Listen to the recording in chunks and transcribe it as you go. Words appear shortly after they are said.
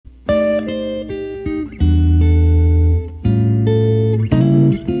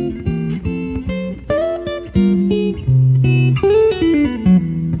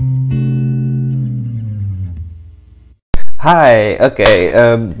Hi, okay,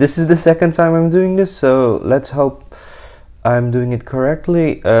 this is the second time I'm doing this, so let's hope I'm doing it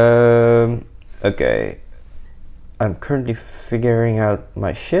correctly. Okay, I'm currently figuring out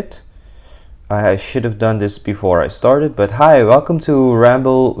my shit. I should have done this before I started, but hi, welcome to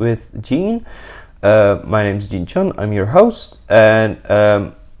Ramble with Gene. My name is Gene Chun, I'm your host, and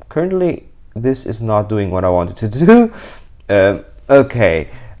currently this is not doing what I wanted to do. Okay,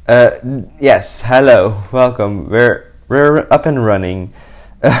 yes, hello, welcome, we're up and running.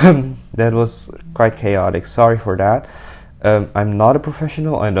 That was quite chaotic, sorry for that. I'm not a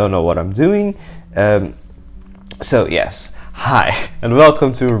professional, I don't know what I'm doing. So yes, hi, and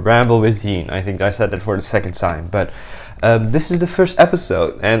welcome to Ramble with Gene. I think I said that for the second time, but this is the first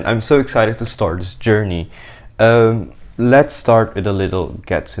episode, and I'm so excited to start this journey. Let's start with a little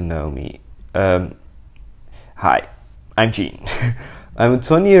get to know me. Hi, I'm Gene. I'm a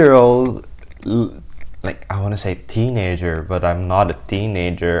 20-year-old, I want to say teenager, but I'm not a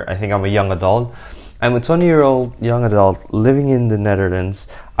teenager. I think I'm a young adult. I'm a 20-year-old young adult living in the Netherlands.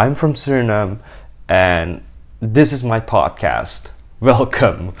 I'm from Suriname, and this is my podcast.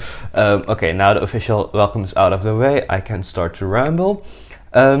 Welcome. Okay, now the official welcome is out of the way. I can start to ramble.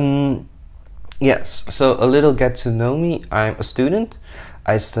 Yes, so a little get to know me. I'm a student.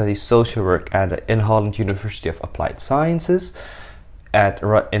 I study social work in Holland University of Applied Sciences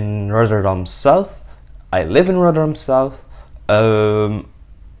in Rotterdam South. I live in Rotterdam South, and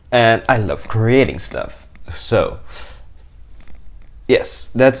I love creating stuff. So, yes,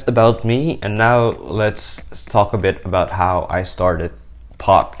 that's about me. And now let's talk a bit about how I started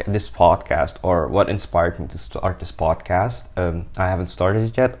this podcast, or what inspired me to start this podcast. I haven't started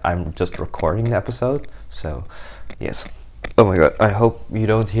it yet. I'm just recording the episode. So, yes. Oh my god! I hope you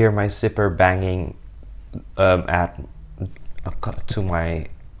don't hear my zipper banging to my.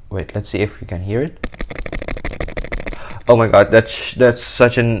 Wait, let's see if you can hear it. Oh my god, that's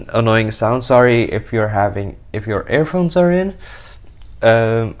such an annoying sound. Sorry if your earphones are in.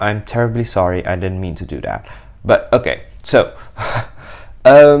 I'm terribly sorry. I didn't mean to do that. But okay, so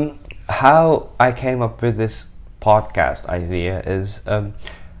how I came up with this podcast idea is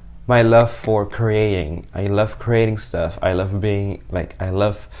my love for creating. I love creating stuff. I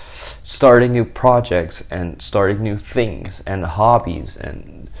love starting new projects and starting new things and hobbies,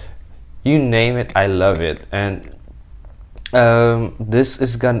 and you name it, I love it. And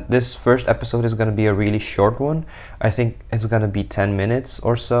this first episode is gonna be a really short one. I think it's gonna be 10 minutes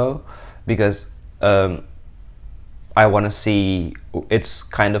or so, because I want to see, it's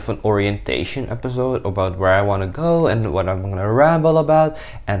kind of an orientation episode about where I want to go and what I'm gonna ramble about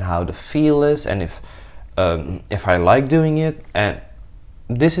and how the feel is, and if I like doing it. And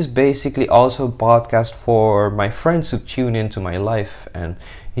this is basically also a podcast for my friends who tune into my life and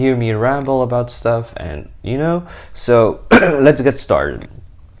hear me ramble about stuff, and so let's get started.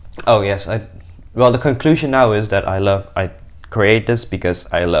 Oh yes, the conclusion now is that I create this because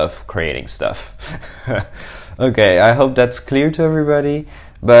I love creating stuff. Okay, I hope that's clear to everybody.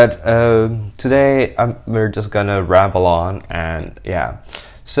 But today we're just gonna ramble on, and yeah.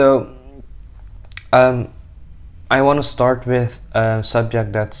 So I want to start with a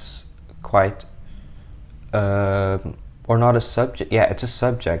subject that's quite or not a subject. Yeah, it's a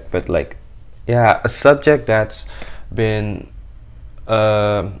subject, but a subject that's been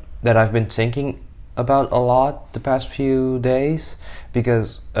that I've been thinking about a lot the past few days,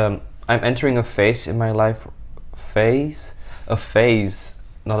 because I'm entering a phase in my life. Not a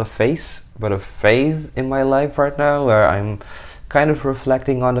face, but a phase in my life right now where I'm kind of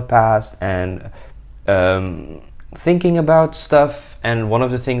reflecting on the past and thinking about stuff. And one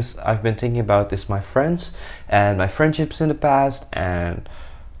of the things I've been thinking about is my friends and my friendships in the past. And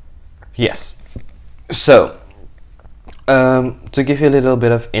yes, so to give you a little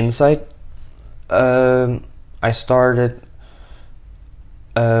bit of insight, I started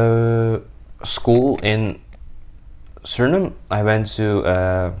school in Suriname. I went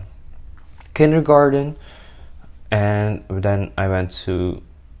to kindergarten, and then I went to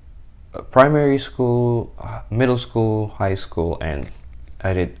primary school, middle school, high school, and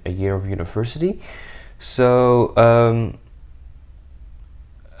I did a year of university. So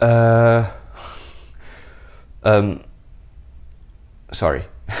sorry,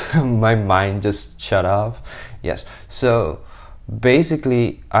 my mind just shut off. Yes, so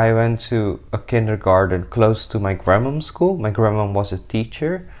basically I went to a kindergarten close to my grandmom's school. My grandmom was a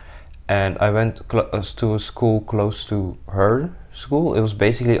teacher, and I went to a school close to her school. It was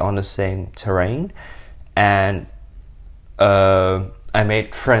basically on the same terrain, and I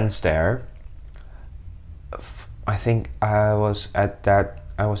made friends there. I think I was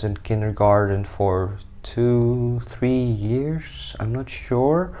in kindergarten for 2-3 years, I'm not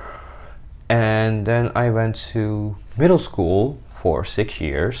sure. And then I went to middle school for 6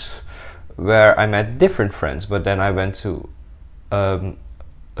 years, where I met different friends. But then I went to a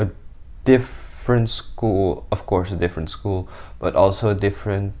different school, of course, a different school, but also a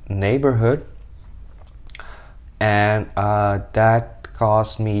different neighborhood. And that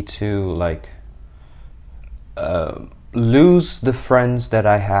caused me to lose the friends that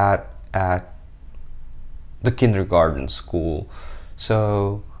I had at the kindergarten school.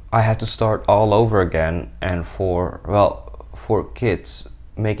 So I had to start all over again. And for kids,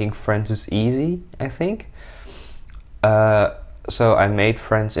 making friends is easy, I think. So I made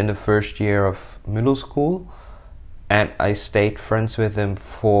friends in the first year of middle school, and I stayed friends with them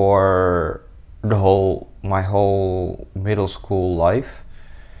for my whole middle school life.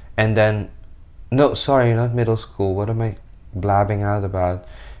 And then, no, sorry, not middle school. What am I blabbing out about?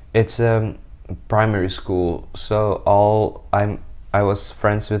 It's primary school. So I was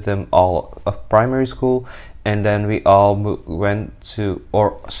friends with them all of primary school, and then we all went to,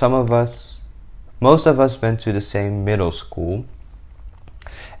 or most of us went to the same middle school,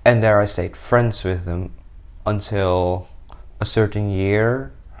 and there I stayed friends with them until a certain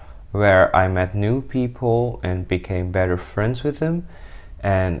year, where I met new people and became better friends with them.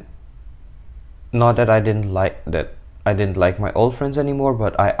 And not that I didn't like my old friends anymore,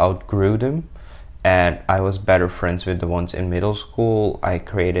 but I outgrew them, and I was better friends with the ones in middle school. I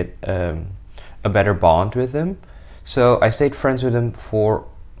created a better bond with them, so I stayed friends with them for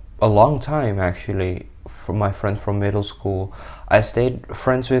a long time. Actually, for my friends from middle school, I stayed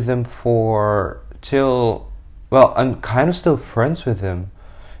friends with them I'm kind of still friends with them.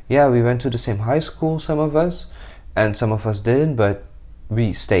 Yeah, we went to the same high school, some of us, and some of us didn't, but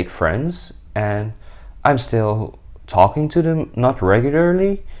we stayed friends, and I'm still talking to them, not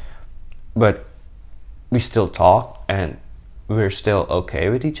regularly, but we still talk, and we're still okay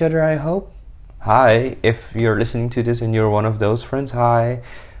with each other, I hope. Hi, if you're listening to this and you're one of those friends, hi.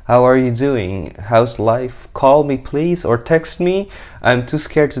 How are you doing? How's life? Call me, please, or text me. I'm too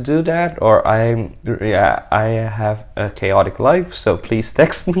scared to do that, or I have a chaotic life, so please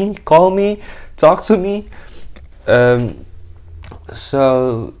text me, call me, talk to me.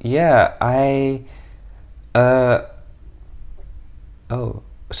 So yeah,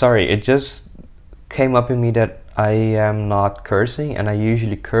 sorry, it just came up in me that I am not cursing, and I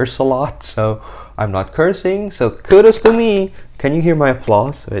usually curse a lot, so I'm not cursing, so kudos to me. Can you hear my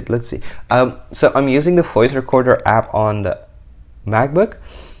applause? Wait, let's see. So I'm using the voice recorder app on the MacBook,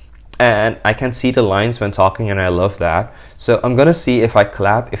 and I can see the lines when talking, and I love that. So I'm gonna see if I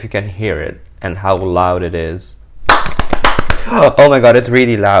clap, if you can hear it, and how loud it is. Oh my god, it's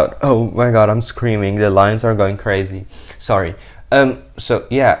really loud. Oh my god, I'm screaming. The lines are going crazy. Sorry. So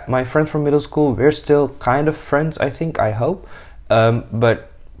yeah, my friends from middle school, we're still kind of friends, I think, I hope.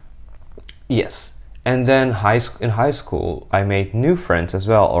 But yes. And then in high school, I made new friends as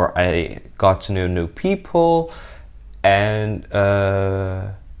well, or I got to know new people. And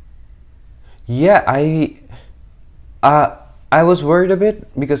yeah, I was worried a bit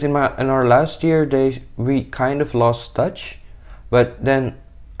because in our last year we kind of lost touch. But then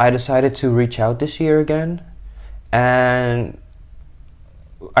I decided to reach out this year again, and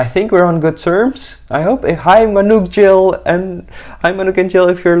I think we're on good terms, I hope. Hi Manuk Jill, and hi Manuk and Jill,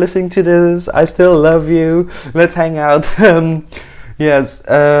 if you're listening to this, I still love you. Let's hang out. Yes,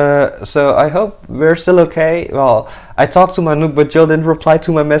 so I hope we're still okay. Well, I talked to Manuk, but Jill didn't reply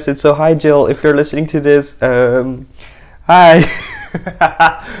to my message, so hi Jill, if you're listening to this, hi.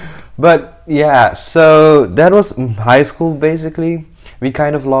 But yeah, so that was high school basically. We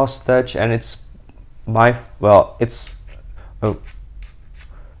kind of lost touch, and it's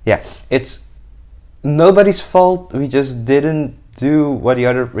nobody's fault. We just didn't do what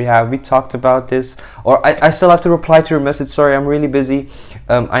we talked about this, or I still have to reply to your message. Sorry, I'm really busy.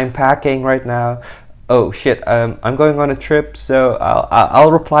 I'm packing right now. Oh shit, I'm going on a trip, so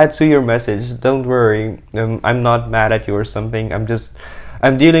I'll reply to your message. Don't worry. I'm not mad at you or something.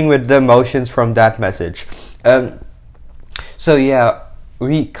 I'm dealing with the emotions from that message. So yeah,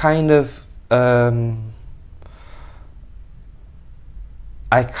 we kind of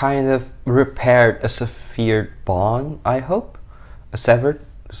I kind of repaired a severed bond, I hope. A severed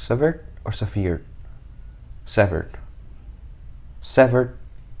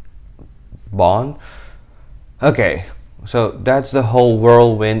bond. Okay, so that's the whole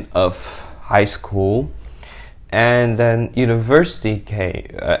whirlwind of high school. And then university came.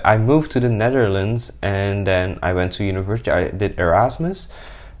 I moved to the Netherlands, and then I went to university. I did Erasmus,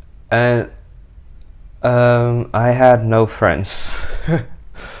 and I had no friends.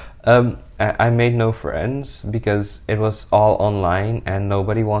 I made no friends because it was all online and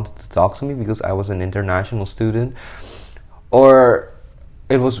nobody wanted to talk to me because I was an international student. Or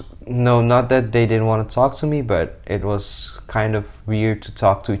it was, no, not that they didn't want to talk to me, but it was kind of weird to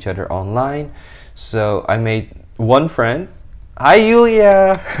talk to each other online. So I made one friend. Hi,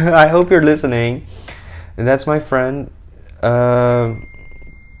 Yulia! I hope you're listening. And that's my friend.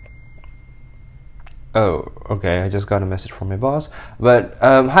 Oh, okay. I just got a message from my boss. But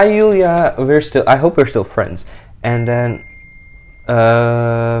hi, Yulia. I hope we're still friends. And then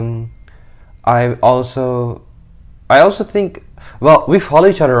I also think. Well, we follow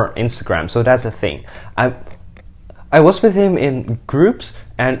each other on Instagram, so that's a thing. I was with him in groups,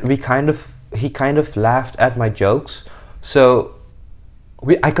 and he kind of laughed at my jokes. So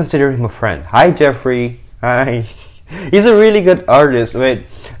I consider him a friend. Hi, Jeffrey. Hi. He's a really good artist. Wait,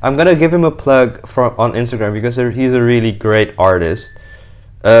 I'm gonna give him a plug on Instagram because he's a really great artist.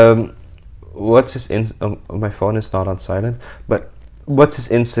 What's his my phone is not on silent, but what's his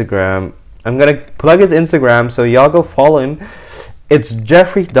Instagram? I'm gonna plug his Instagram, so y'all go follow him. It's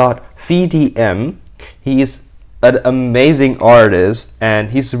jeffrey.vdm. He's an amazing artist and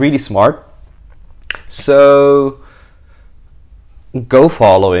he's really smart. So go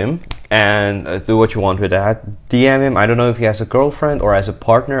follow him and do what you want with that. DM him. I don't know if he has a girlfriend or has a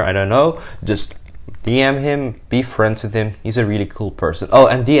partner. I don't know. Just DM him. Be friends with him. He's a really cool person. Oh,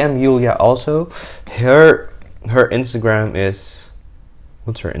 and DM Yulia also. Her Instagram is...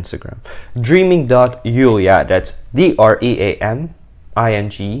 What's her Instagram? Dreaming.Yulia. That's DREAMING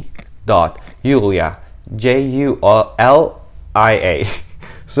 .Yulia. JULIA.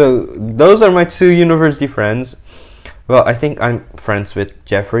 So those are my two university friends. Well, I think I'm friends with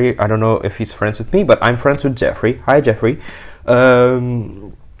Jeffrey. I don't know if he's friends with me, but I'm friends with Jeffrey. Hi, Jeffrey. Oh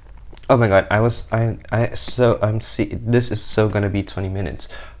my god, this is so gonna be 20 minutes.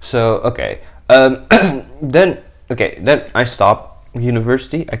 So okay. Then I stopped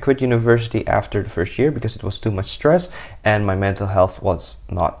university. I quit university after the first year because it was too much stress and my mental health was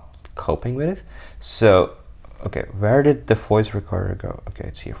not coping with it. So okay, where did the voice recorder go? Okay,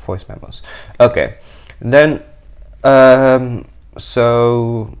 it's here, voice memos. Okay, then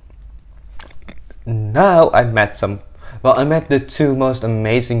so now I met the two most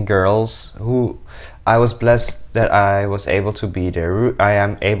amazing girls who I was blessed that I am able to be their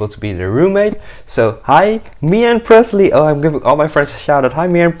roommate. So hi, Mia and Presley. Oh, I'm giving all my friends a shout out. Hi,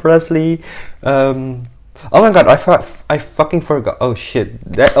 Mia and Presley. Oh my god, I fucking forgot. Oh shit.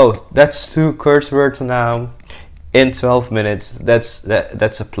 That's 2 curse words now in 12 minutes. That's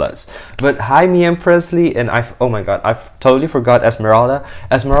a plus. But hi, Mia and Presley, and oh my god, I totally forgot Esmeralda.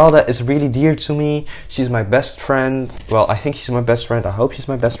 Esmeralda is really dear to me. She's my best friend. Well, I think she's my best friend. I hope she's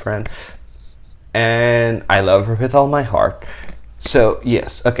my best friend. And I love her with all my heart. So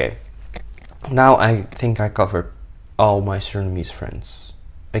yes, okay. Now I think I covered all my Surinamese friends.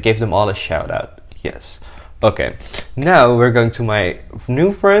 I gave them all a shout out. Yes. Okay. Now we're going to my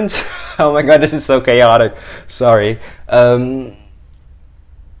new friends. Oh my god, this is so chaotic. Sorry.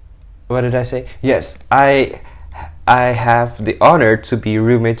 What did I say? Yes, I have the honor to be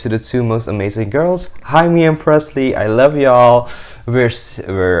roommate to the two most amazing girls. Hi, Mia and Presley. I love y'all.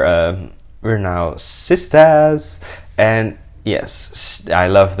 We're now sisters, and yes, I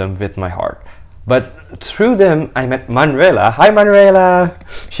love them with my heart. But through them, I met Manuela. Hi, Manuela.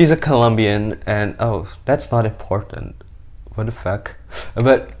 She's a Colombian, and oh, that's not important. What the fuck?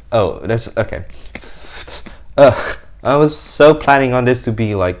 But oh, that's okay. I was so planning on this to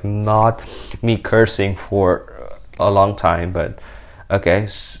be like not me cursing for a long time, but okay.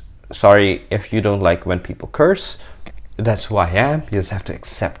 Sorry if you don't like when people curse. That's who I am. You just have to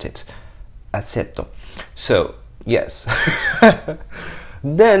accept it. That's it though. So yes.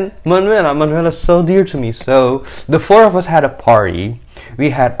 Then Manuela's so dear to me. So the 4 of us had a party. We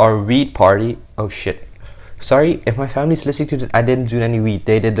had our weed party. Oh shit. Sorry if my family's listening to this. I didn't do any weed.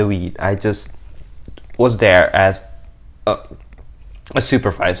 They did the weed. I just was there as a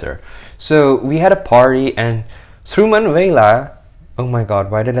supervisor. So we had a party, and through Manuela, oh my god,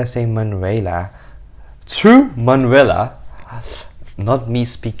 why did I say Manuela? Through Manuela, not me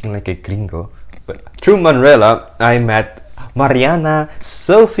speaking like a gringo, but through Manuela, I met Mariana,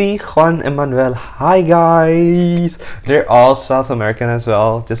 Sophie, Juan, and Manuel. Hi guys! They're all South American as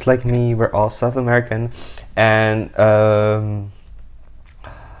well, just like me. We're all South American, and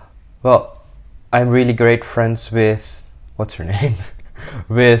well, I'm really great friends with what's her name?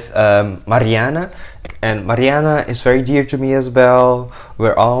 with Mariana, and Mariana is very dear to me as well.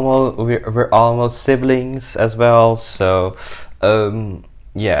 We're almost siblings as well. So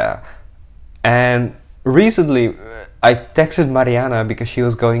yeah, and recently I texted Mariana because she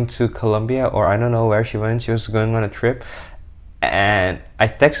was going to Colombia, or I don't know where she went. She was going on a trip, and I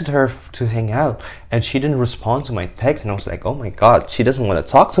texted her to hang out, and she didn't respond to my text, and I was like, oh my god, she doesn't want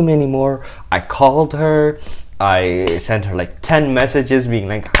to talk to me anymore. I called her, I sent her like 10 messages being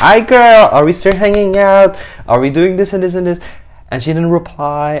like, hi girl, are we still hanging out, are we doing this and this and this, and she didn't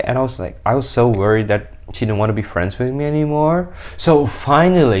reply. And I was so worried that she didn't want to be friends with me anymore. So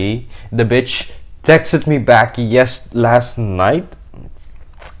finally the bitch texted me back last night,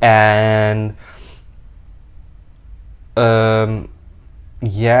 and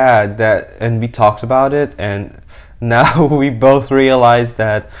yeah, that, and we talked about it, and now we both realized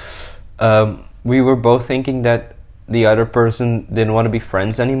that we were both thinking that the other person didn't want to be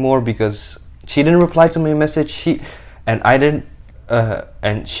friends anymore because she didn't reply to my message. And I didn't,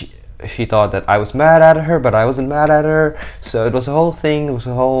 and she thought that I was mad at her, but I wasn't mad at her. So it was a whole thing. It was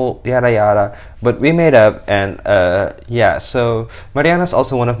a whole yada yada. But we made up, and yeah. So Mariana's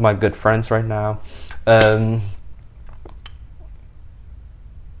also one of my good friends right now.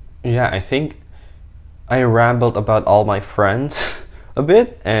 Yeah, I think I rambled about all my friends a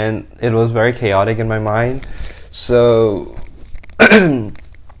bit, and it was very chaotic in my mind. So, yeah,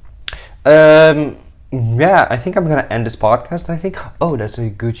 I think I'm gonna end this podcast. I think, oh, that's a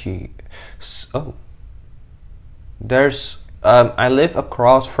Gucci. Oh, there's, I live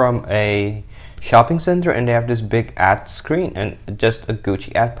across from a shopping center, and they have this big ad screen, and just a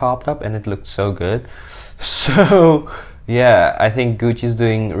Gucci ad popped up, and it looked so good. So, yeah, I think Gucci's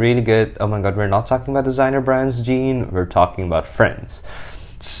doing really good. Oh my god, we're not talking about designer brands, Gene. We're talking about friends.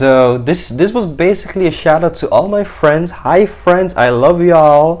 So this was basically a shout out to all my friends. Hi friends, I love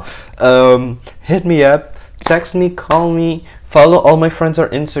y'all. Hit me up, text me, call me, follow all my friends on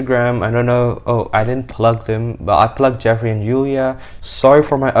Instagram. I don't know. Oh, I didn't plug them, but I plugged Jeffrey and Julia. Sorry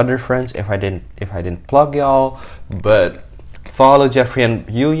for my other friends if I didn't plug y'all. But follow Jeffrey and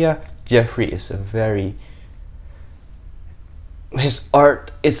Julia. Jeffrey is his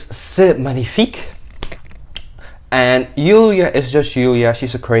art is magnifique. And Julia is just Julia.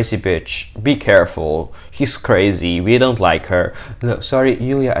 She's a crazy bitch. Be careful. She's crazy. We don't like her. No, sorry,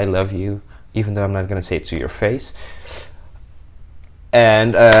 Julia, I love you. Even though I'm not gonna say it to your face.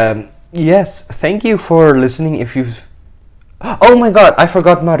 And yes, thank you for listening. If you've... Oh my god, I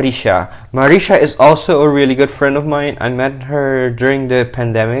forgot Marisha. Marisha is also a really good friend of mine. I met her during the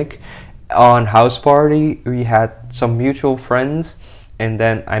pandemic on house party. We had some mutual friends, and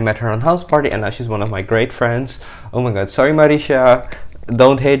then I met her on house party, and now she's one of my great friends. Oh my god, sorry Marisha,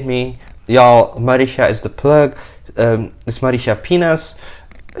 don't hate me, y'all. Marisha is the plug. It's Marisha Pinas.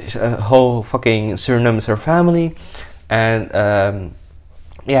 Whole fucking Suriname is her family. And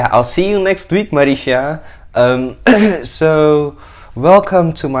yeah, I'll see you next week, Marisha. So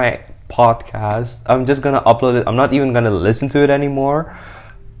welcome to my podcast. I'm just gonna upload it. I'm not even gonna listen to it anymore.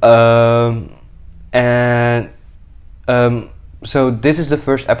 So this is the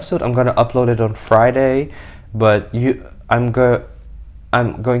first episode. I'm gonna upload it on Friday, but I'm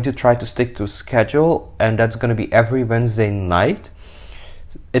going to try to stick to schedule, and that's gonna be every Wednesday night.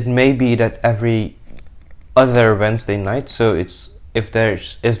 It may be that every other Wednesday night. So if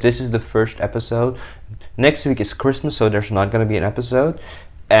this is the first episode, next week is Christmas, so there's not gonna be an episode,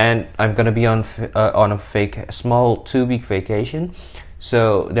 and I'm gonna be on a small 2-week vacation.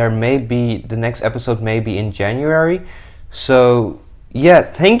 So the next episode may be in January. So yeah,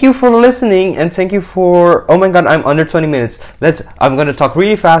 thank you for listening, and thank you for... Oh my god, I'm under 20 minutes. I'm gonna talk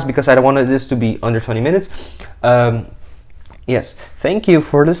really fast because I don't want this to be under 20 minutes. Yes, thank you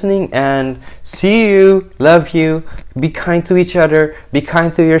for listening, and see you. Love you. Be kind to each other. Be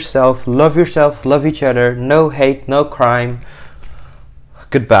kind to yourself. Love yourself. Love each other. No hate, no crime.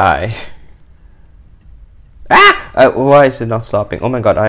 Goodbye. Why is it not stopping? Oh my god,